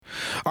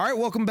All right,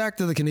 welcome back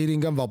to the Canadian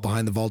Gun Vault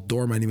Behind the Vault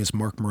Door. My name is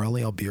Mark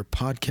Morelli. I'll be your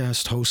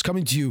podcast host,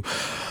 coming to you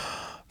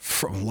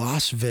from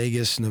Las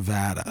Vegas,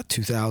 Nevada,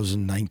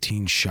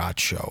 2019 SHOT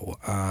Show.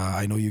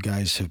 I know you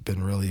guys have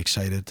been really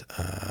excited,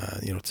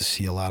 to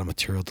see a lot of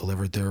material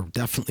delivered. There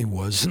definitely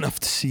was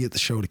enough to see at the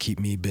show to keep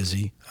me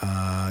busy.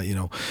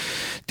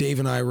 Dave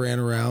and I ran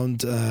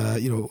around,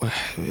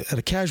 at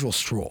a casual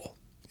stroll,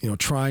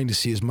 trying to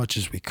see as much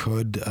as we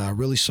could.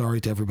 Really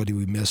sorry to everybody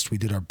we missed. We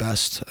did our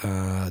best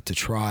to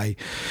try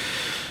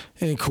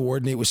and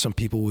coordinate with some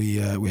people. We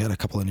had a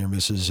couple of near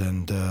misses,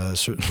 and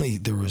certainly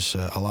there was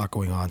a lot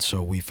going on.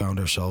 So we found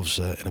ourselves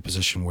in a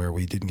position where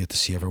we didn't get to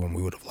see everyone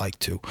we would have liked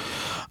to.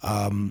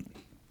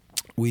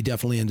 We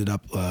definitely ended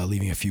up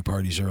leaving a few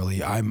parties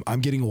early.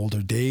 I'm getting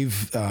older.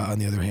 Dave, on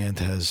the other hand,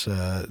 has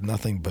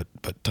nothing but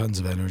tons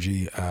of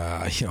energy.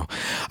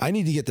 I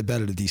need to get to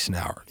bed at a decent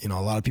hour. A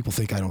lot of people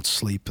think I don't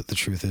sleep, but the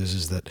truth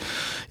is that,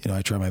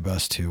 I try my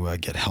best to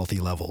get healthy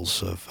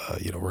levels of,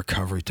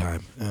 recovery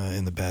time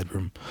in the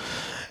bedroom.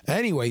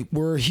 Anyway,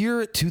 we're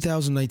here at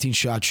 2019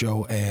 SHOT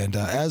Show, and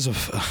as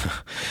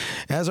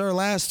our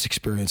last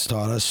experience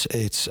taught us,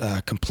 it's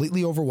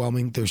completely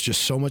overwhelming. There's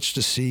just so much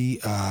to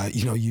see.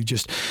 You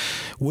just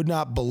would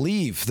not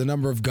believe the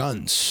number of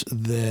guns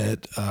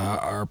that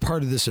are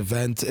part of this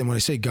event. And when I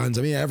say guns,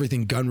 I mean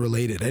everything gun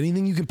related.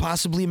 Anything you can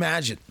possibly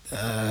imagine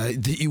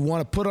that you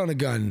want to put on a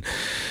gun,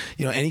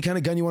 any kind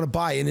of gun you want to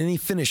buy, in any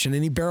finish, in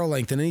any barrel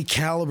length, in any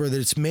caliber that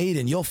it's made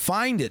in, you'll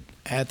find it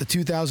at the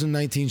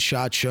 2019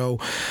 SHOT Show,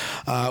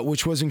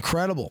 which was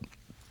incredible.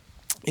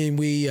 And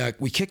we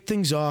kicked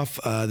things off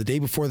the day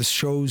before the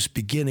show's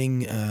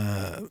beginning.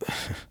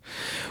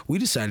 We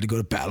decided to go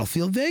to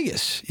Battlefield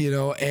Vegas,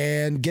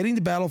 and getting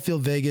to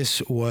Battlefield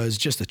Vegas was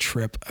just a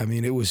trip. I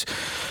mean, it was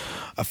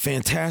a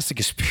fantastic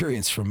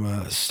experience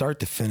from start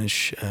to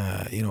finish,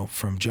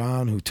 from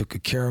John, who took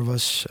good care of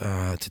us,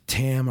 to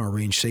Tam, our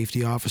range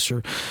safety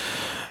officer.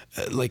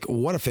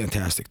 What a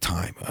fantastic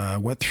time.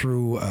 Went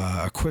through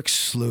a quick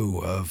slew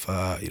of,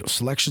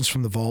 selections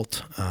from the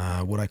vault,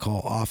 what I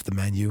call off the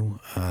menu,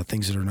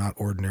 things that are not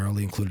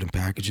ordinarily included in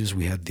packages.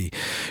 We had the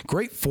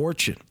great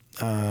fortune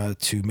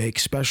to make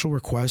special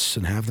requests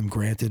and have them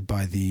granted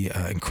by the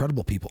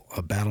incredible people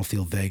of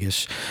Battlefield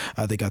Vegas.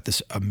 They got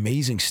this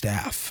amazing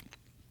staff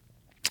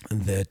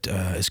that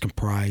is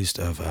comprised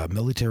of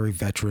military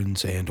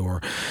veterans and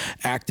or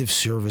active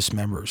service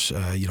members,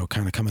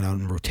 kind of coming out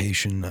in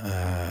rotation,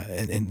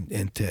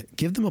 and to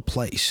give them a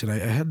place. And I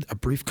had a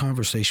brief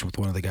conversation with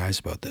one of the guys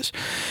about this.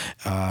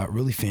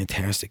 Really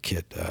fantastic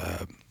kid.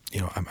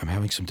 I'm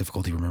having some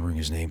difficulty remembering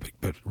his name,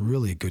 but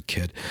really a good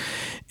kid.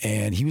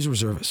 And he was a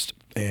reservist.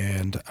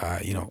 And,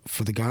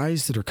 for the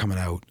guys that are coming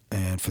out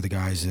and for the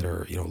guys that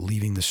are,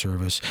 leaving the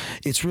service,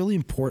 it's really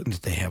important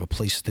that they have a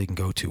place that they can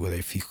go to where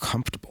they feel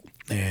comfortable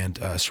and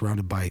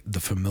surrounded by the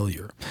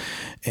familiar.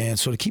 And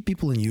so to keep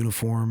people in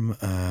uniform,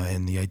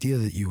 and the idea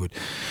that you would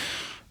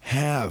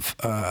have,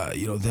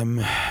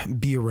 them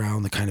be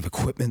around the kind of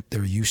equipment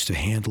they're used to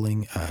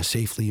handling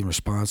safely and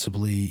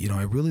responsibly.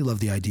 I really love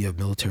the idea of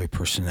military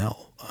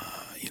personnel,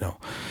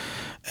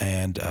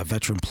 and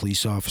veteran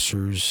police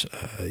officers,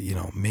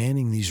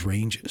 manning these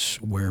ranges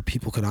where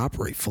people could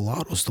operate full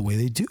autos the way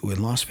they do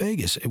in Las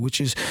Vegas, which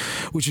is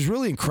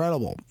really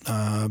incredible,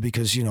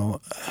 because,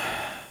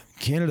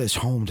 Canada is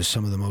home to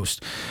some of the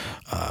most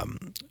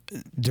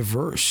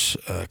diverse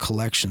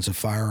collections of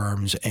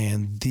firearms,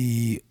 and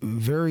the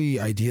very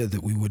idea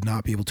that we would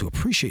not be able to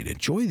appreciate and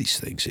enjoy these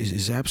things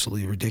is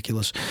absolutely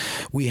ridiculous.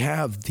 We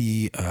have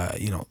the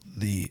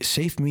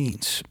safe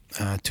means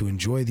to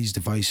enjoy these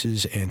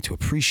devices and to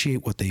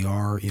appreciate what they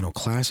are,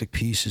 classic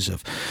pieces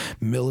of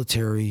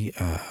military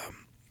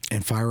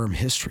and firearm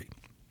history.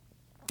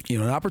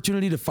 An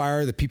opportunity to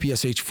fire the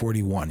PPSH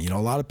 41. A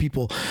lot of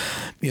people,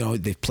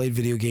 they've played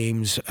video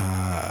games,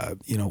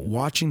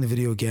 watching the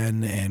video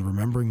again and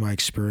remembering my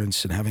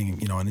experience and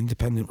having, an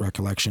independent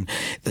recollection.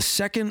 The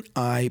second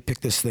I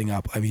picked this thing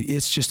up,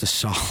 it's just it's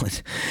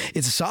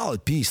a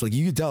solid piece.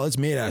 You can tell it's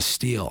made out of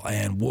steel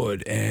and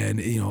wood, and,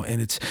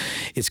 and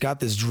it's got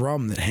this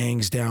drum that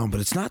hangs down, but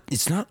it's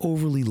not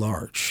overly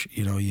large.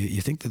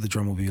 You think that the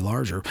drum will be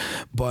larger,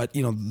 but,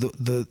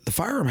 the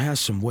firearm has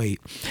some weight,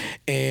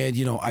 and,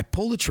 I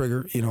pulled the trigger,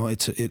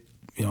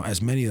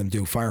 as many of them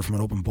do, fire from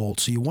an open bolt.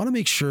 So you want to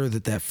make sure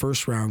that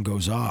first round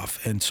goes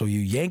off. And so you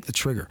yank the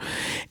trigger,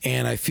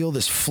 and I feel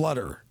this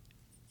flutter,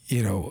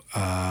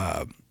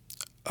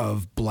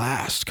 of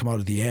blast come out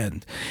at the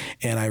end.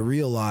 And I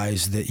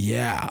realize that,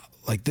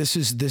 this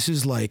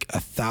is like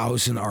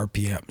 1,000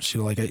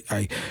 RPMs.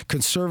 I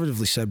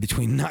conservatively said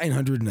between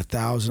 900 and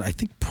 1,000. I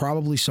think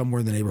probably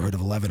somewhere in the neighborhood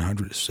of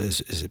 1,100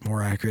 is it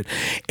more accurate.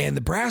 And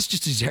the brass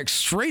just ejects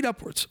straight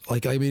upwards,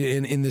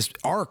 in this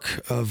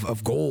arc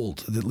of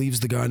gold that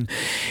leaves the gun,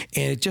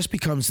 and it just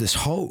becomes this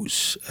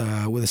hose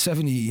with a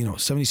 70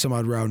 some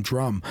odd round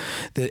drum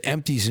that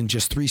empties in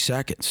just 3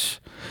 seconds,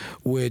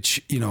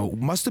 which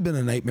must have been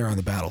a nightmare on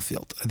the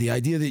battlefield. The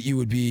idea that you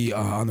would be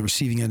on the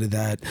receiving end of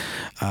that,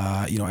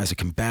 as as a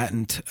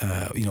combatant,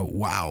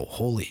 wow,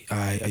 holy,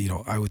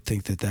 I would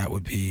think that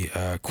would be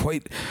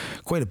quite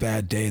a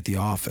bad day at the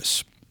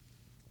office.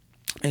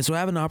 And so I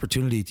have an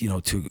opportunity,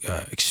 to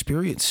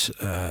experience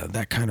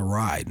that kind of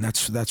ride, and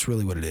that's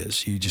really what it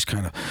is. You just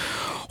kind of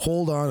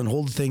hold on and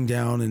hold the thing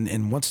down,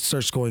 and once it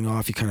starts going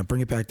off, you kind of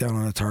bring it back down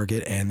on the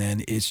target, and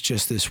then it's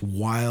just this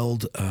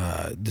wild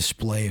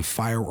display of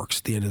fireworks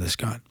at the end of this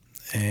gun.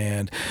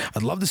 And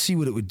I'd love to see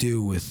what it would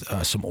do with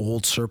some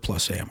old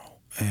surplus ammo.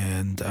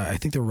 And I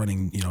think they're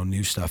running,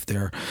 new stuff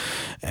there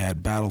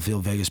at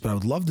Battlefield Vegas. But I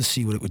would love to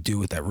see what it would do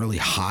with that really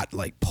hot,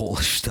 like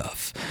Polish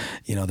stuff,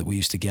 that we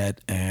used to get.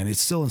 And it's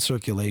still in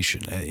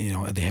circulation.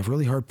 They have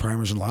really hard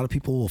primers, and a lot of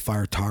people will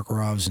fire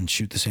Tokharovs and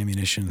shoot this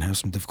ammunition and have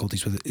some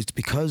difficulties with it. It's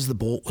because the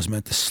bolt was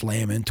meant to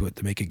slam into it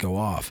to make it go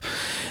off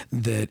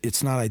that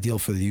it's not ideal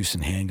for the use in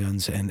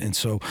handguns. And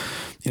so,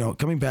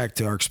 coming back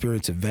to our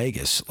experience at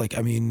Vegas,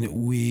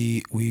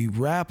 we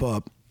wrap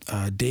up.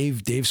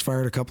 Dave's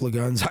fired a couple of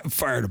guns. I've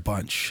fired a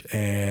bunch,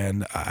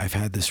 and I've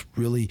had this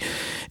really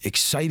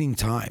exciting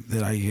time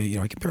that I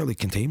can barely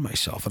contain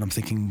myself. And I'm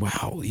thinking,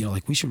 wow,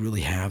 we should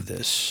really have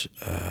this,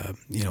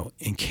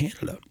 in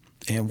Canada,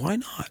 and why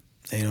not?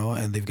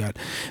 And they've got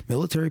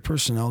military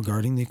personnel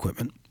guarding the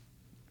equipment.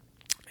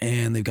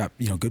 And they've got,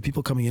 good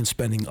people coming in,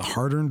 spending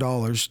hard-earned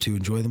dollars to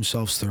enjoy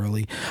themselves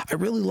thoroughly. I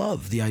really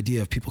love the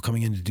idea of people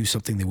coming in to do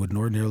something they wouldn't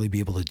ordinarily be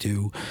able to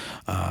do,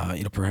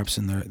 perhaps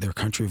in their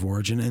country of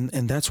origin.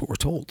 And that's what we're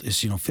told is,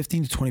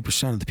 15 to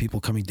 20% of the people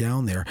coming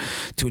down there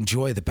to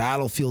enjoy the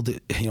Battlefield,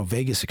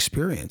 Vegas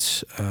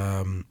experience,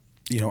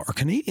 are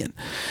Canadian.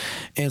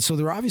 And so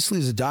there obviously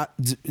is a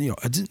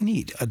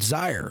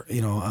desire,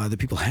 that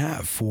people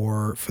have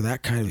for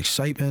that kind of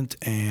excitement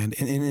and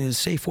in a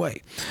safe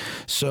way.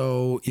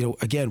 So,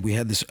 again, we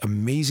had this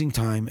amazing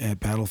time at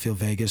Battlefield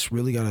Vegas.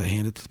 Really got to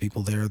hand it to the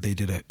people there. They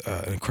did an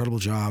incredible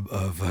job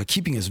of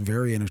keeping us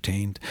very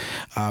entertained.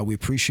 We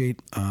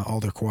appreciate all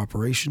their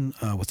cooperation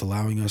with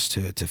allowing us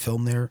to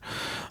film there.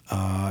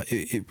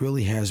 It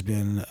really has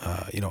been,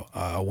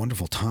 a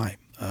wonderful time.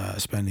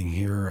 Spending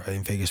here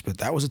in Vegas, but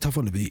that was a tough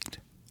one to beat.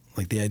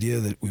 Like the idea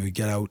that we would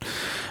get out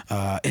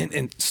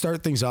and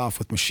start things off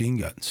with machine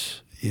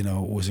guns,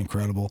 was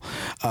incredible.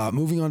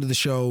 Moving on to the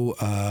show,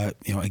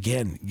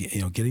 again,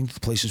 getting to the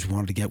places we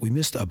wanted to get. We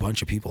missed a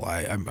bunch of people.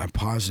 I'm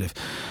positive,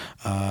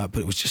 but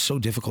it was just so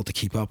difficult to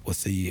keep up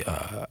with the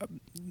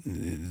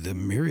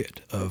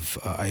myriad of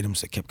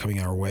items that kept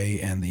coming our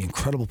way and the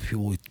incredible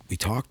people we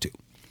talked to.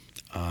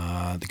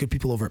 The good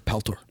people over at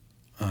Peltor,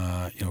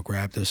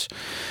 grabbed us.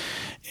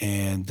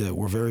 And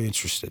we're very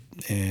interested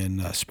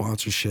in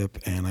sponsorship,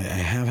 and I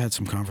have had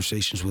some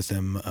conversations with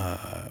them,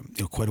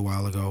 quite a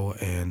while ago,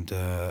 and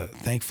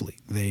thankfully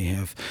they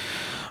have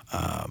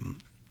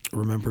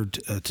remembered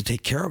to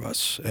take care of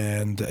us.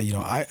 And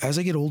as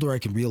I get older, I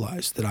can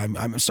realize that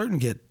I'm starting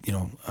to get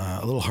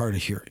a little hard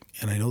of hearing,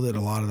 and I know that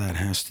a lot of that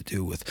has to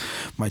do with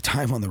my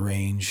time on the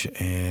range,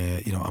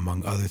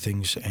 among other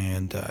things.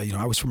 And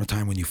I was from a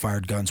time when you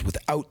fired guns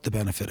without the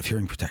benefit of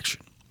hearing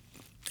protection.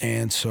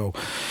 And so,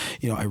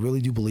 I really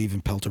do believe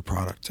in Peltor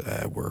product.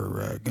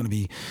 We're going to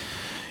be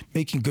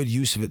making good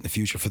use of it in the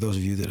future. For those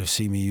of you that have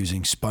seen me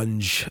using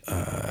sponge,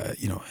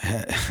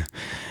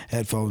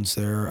 headphones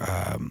there,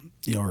 or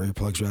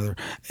earplugs rather,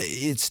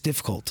 it's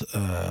difficult,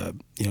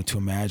 to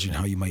imagine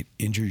how you might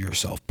injure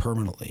yourself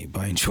permanently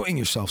by enjoying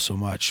yourself so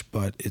much.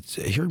 But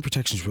hearing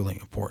protection is really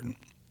important.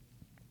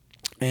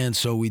 And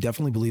so we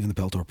definitely believe in the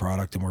Peltor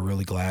product, and we're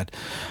really glad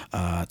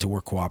to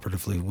work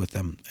cooperatively with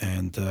them.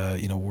 And,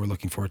 we're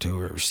looking forward to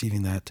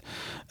receiving that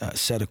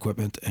set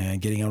equipment and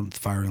getting out of the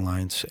firing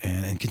lines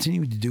and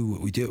continuing to do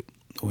what we do,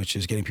 which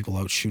is getting people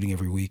out shooting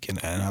every week.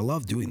 And I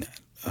love doing that.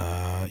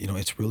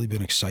 It's really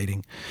been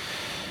exciting,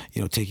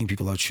 taking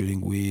people out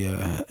shooting. We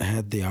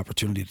had the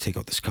opportunity to take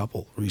out this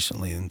couple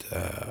recently, and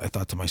I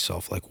thought to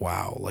myself,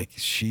 wow,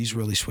 she's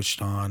really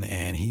switched on,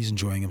 and he's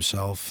enjoying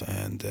himself.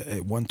 And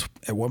at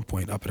one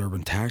point up at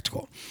Urban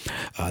Tactical,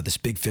 this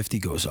big 50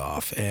 goes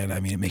off, and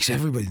it makes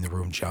everybody in the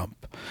room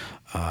jump.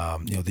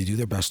 They do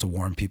their best to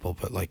warn people,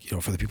 but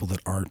for the people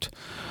that aren't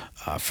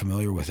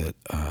familiar with it,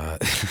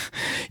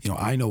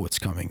 I know what's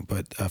coming.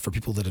 But for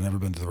people that have never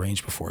been to the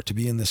range before, to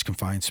be in this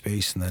confined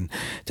space and then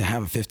to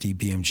have a 50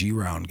 BMG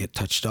round get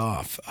touched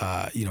off,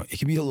 it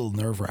can be a little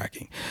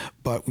nerve-wracking.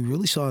 But we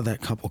really saw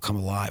that couple come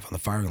alive on the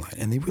firing line,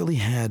 and they really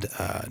had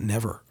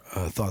never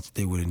thought that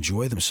they would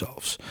enjoy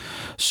themselves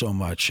so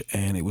much.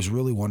 And it was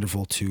really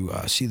wonderful to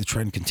see the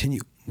trend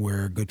continue,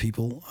 where good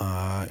people,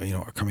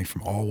 are coming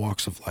from all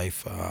walks of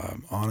life,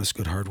 honest,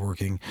 good,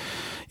 hardworking,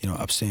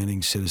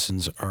 upstanding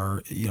citizens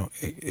are,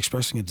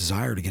 expressing a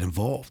desire to get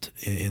involved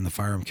in the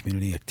firearm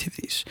community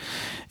activities.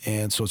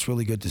 And so it's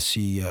really good to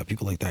see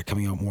people like that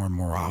coming out more and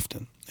more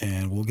often.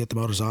 And we'll get them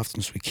out as often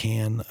as we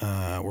can.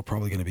 We're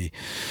probably going to be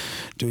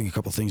doing a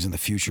couple things in the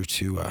future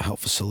to help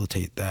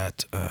facilitate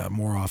that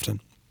more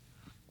often.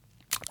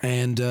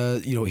 And,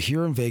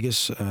 here in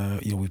Vegas,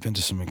 we've been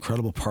to some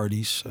incredible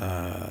parties.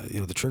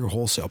 The Trigger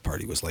Wholesale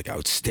party was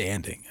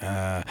outstanding.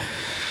 No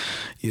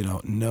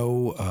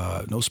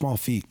small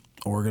feat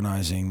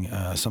organizing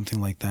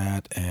something like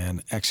that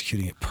and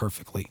executing it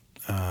perfectly.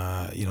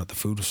 The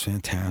food was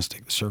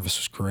fantastic. The service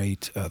was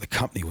great. The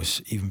company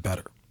was even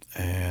better.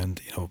 And,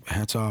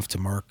 hats off to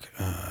Mark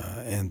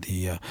and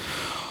the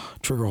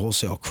Trigger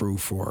Wholesale crew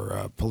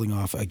for pulling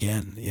off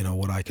again,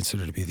 what I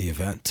consider to be the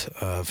event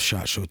of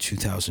SHOT Show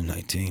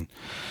 2019.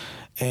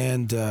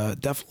 And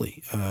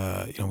definitely,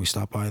 we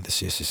stopped by the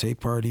CSSA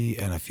party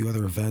and a few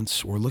other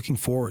events. We're looking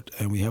forward,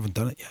 and we haven't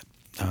done it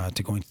yet,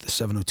 to going to the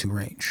 702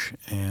 range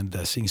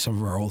and seeing some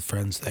of our old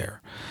friends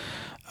there.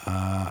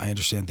 I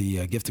understand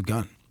the Gift of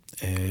Gun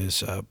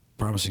is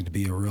promising to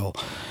be a real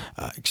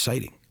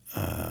exciting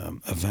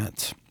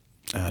event.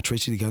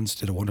 Tracy the Guns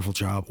did a wonderful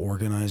job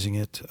organizing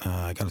it.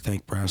 I got to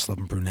thank Brass Love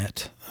and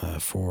Brunette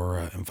for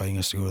inviting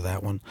us to go to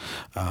that one.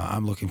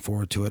 I'm looking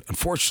forward to it.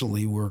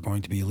 Unfortunately, we're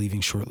going to be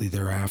leaving shortly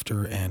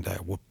thereafter, and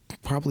we'll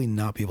probably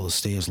not be able to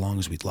stay as long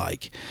as we'd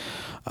like.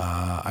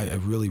 I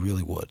really,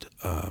 really would.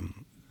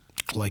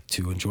 Like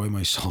to enjoy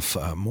myself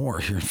more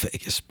here in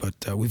Vegas, but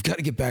we've got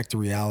to get back to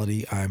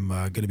reality. I'm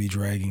going to be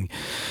dragging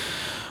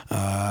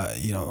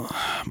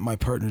my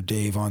partner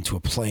Dave onto a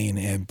plane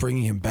and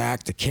bringing him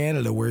back to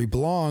Canada where he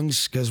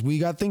belongs, because we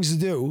got things to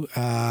do.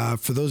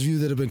 For those of you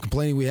that have been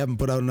complaining we haven't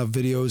put out enough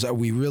videos,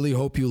 we really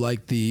hope you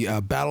like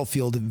the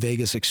Battlefield in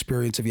Vegas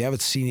experience. If you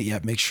haven't seen it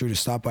yet, make sure to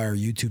stop by our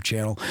YouTube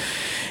channel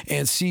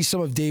and see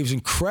some of Dave's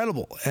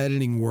incredible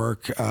editing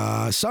work.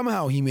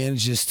 Somehow he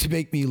manages to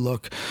make me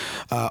look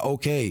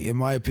okay, in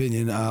my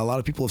opinion. A lot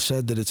of people have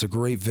said that it's a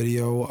great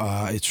video.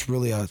 It's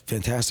really a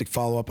fantastic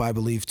follow-up, I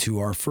believe, to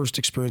our first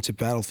experience at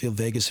Battlefield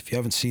Vegas. If you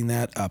haven't seen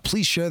that,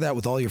 please share that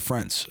with all your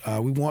friends.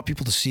 We want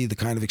people to see the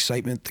kind of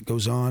excitement that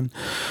goes on.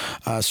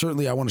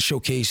 Certainly, I want to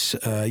showcase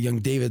young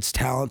David's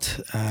talent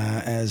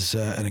as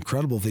an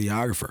incredible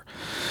videographer.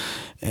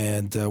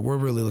 And we're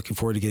really looking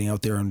forward to getting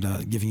out there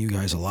and giving you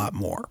guys a lot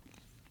more.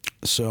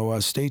 So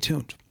stay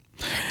tuned.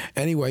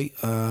 Anyway,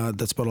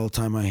 that's about all the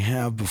time I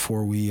have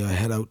before we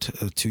head out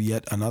to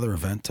yet another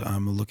event.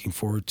 I'm looking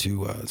forward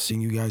to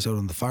seeing you guys out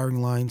on the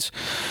firing lines.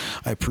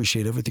 I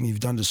appreciate everything you've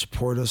done to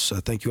support us.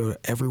 Thank you to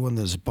everyone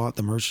that has bought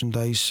the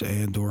merchandise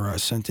and or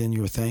sent in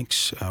your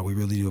thanks. We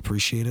really do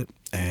appreciate it.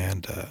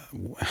 And,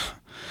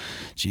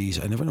 geez,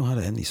 I never know how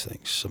to end these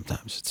things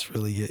sometimes.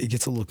 It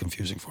gets a little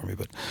confusing for me,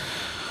 but...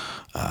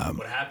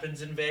 what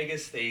happens in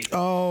Vegas stays.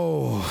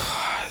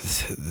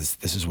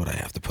 This is what I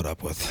have to put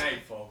up with. Good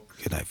night,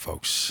 folks. Good night,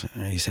 folks.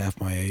 He's half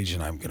my age,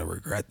 and I'm going to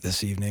regret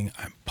this evening.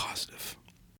 I'm positive.